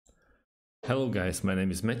Hello guys, my name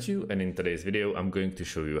is Matthew, and in today's video I'm going to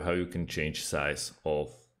show you how you can change size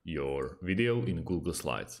of your video in Google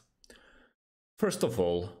Slides. First of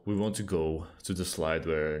all, we want to go to the slide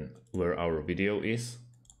where our video is.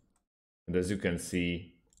 And as you can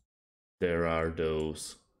see, there are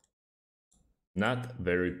those not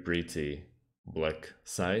very pretty black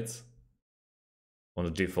sides on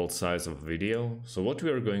the default size of video. So what we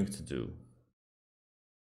are going to do,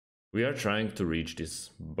 we are trying to reach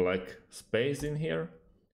this black space in here.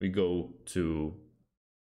 We go to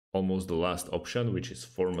almost the last option, which is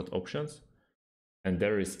format options. And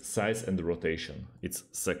there is size and rotation. It's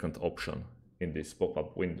second option in this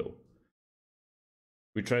pop-up window.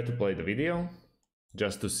 We try to play the video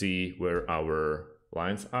just to see where our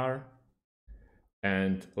lines are.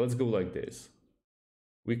 And let's go like this.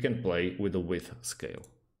 We can play with the width scale.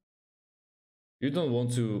 You don't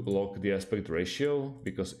want to lock the aspect ratio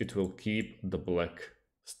because it will keep the black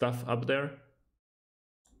stuff up there.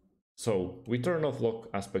 So we turn off lock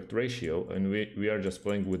aspect ratio and we are just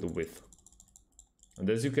playing with the width. And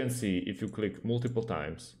as you can see, if you click multiple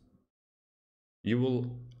times, you will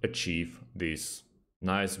achieve this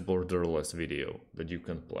nice borderless video that you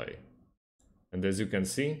can play. And as you can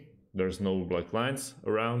see, there's no black lines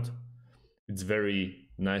around. It's very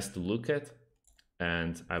nice to look at,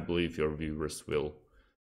 and I believe your viewers will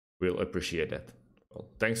appreciate that. Well,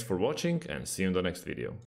 thanks for watching and see you in the next video.